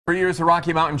For years, the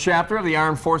Rocky Mountain chapter of the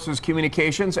Armed Forces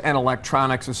Communications and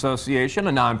Electronics Association, a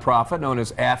nonprofit known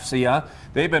as AFCEA,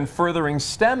 they've been furthering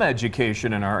STEM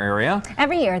education in our area.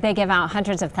 Every year, they give out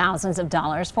hundreds of thousands of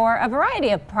dollars for a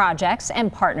variety of projects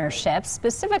and partnerships.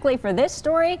 Specifically for this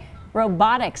story,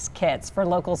 robotics kits for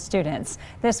local students.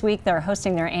 This week, they're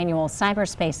hosting their annual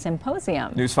Cyberspace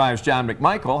Symposium. News 5's John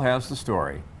McMichael has the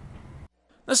story.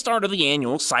 The start of the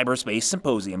annual Cyberspace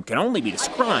Symposium can only be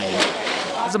described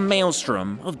as a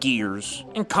maelstrom of gears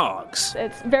and cogs.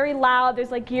 It's very loud.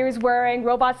 There's like gears whirring,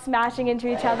 robots smashing into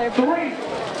each other. 3, 2, 1,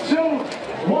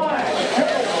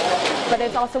 go! But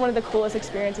it's also one of the coolest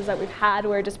experiences that we've had,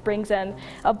 where it just brings in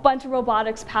a bunch of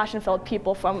robotics passion-filled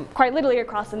people from quite literally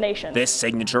across the nation. This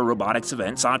signature robotics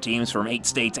event saw teams from 8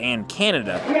 states and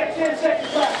Canada, We got 10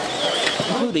 seconds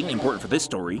left. including, important for this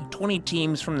story, 20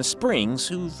 teams from the Springs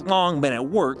who've long been at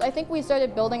work. I think we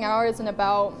started building ours in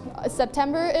about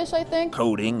September-ish, I think.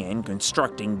 Coding and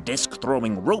constructing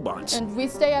disc-throwing robots. And we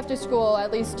stay after school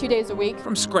at least 2 days a week.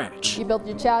 From scratch. You build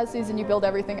your chassis and you build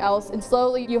everything else, and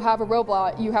slowly you have a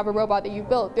robot that you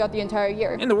built throughout the entire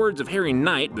year. In the words of Harry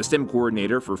Knight, the STEM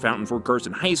coordinator for Fountain Fort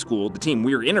Carson High School, the team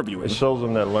we're interviewing. It shows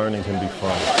them that learning can be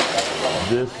fun.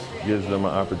 This gives them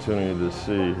an opportunity to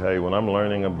see, hey, when I'm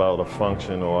learning about a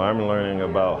function or I'm learning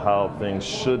about how things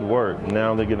should work,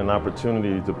 now they get an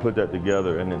opportunity to put that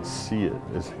together and then see it.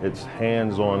 It's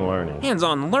hands-on learning.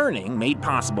 Hands-on learning made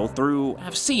possible through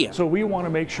AFCEA. So we want to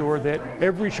make sure that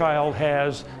every child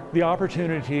has the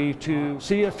opportunity to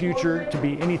see a future to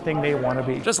be anything they want to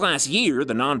be. Just last year,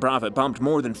 the nonprofit pumped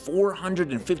more than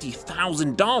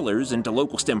 $450,000 into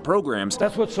local STEM programs.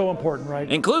 That's what's so important, right?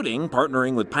 Including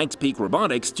partnering with Pikes Peak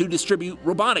Robotics to distribute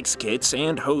robotics kits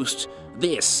and host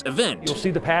this event. You'll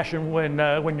see the passion when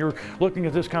you're looking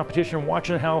at this competition,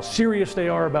 watching how serious they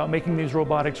are about making these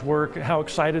robotics work, how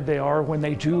excited they are when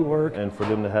they do work. And for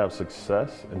them to have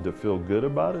success and to feel good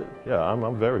about it, yeah,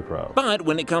 I'm very proud. But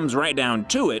when it comes right down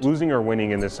to it, losing or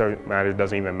winning in this matter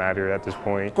doesn't even matter at this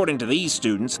point. According to these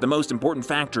students, the most important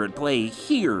factor at play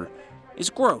here is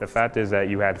growth. The fact is that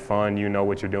you had fun, you know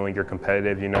what you're doing, you're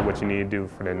competitive, you know what you need to do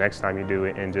for the next time you do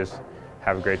it, and just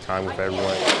have a great time with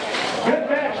everyone. Good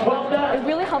match, well done. It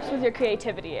really helps with your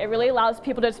creativity. It really allows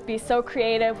people to just be so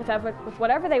creative with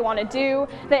whatever they want to do.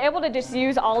 They're able to just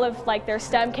use all of their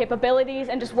STEM capabilities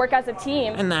and just work as a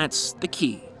team. And that's the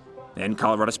key. In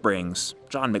Colorado Springs,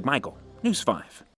 John McMichael, News 5.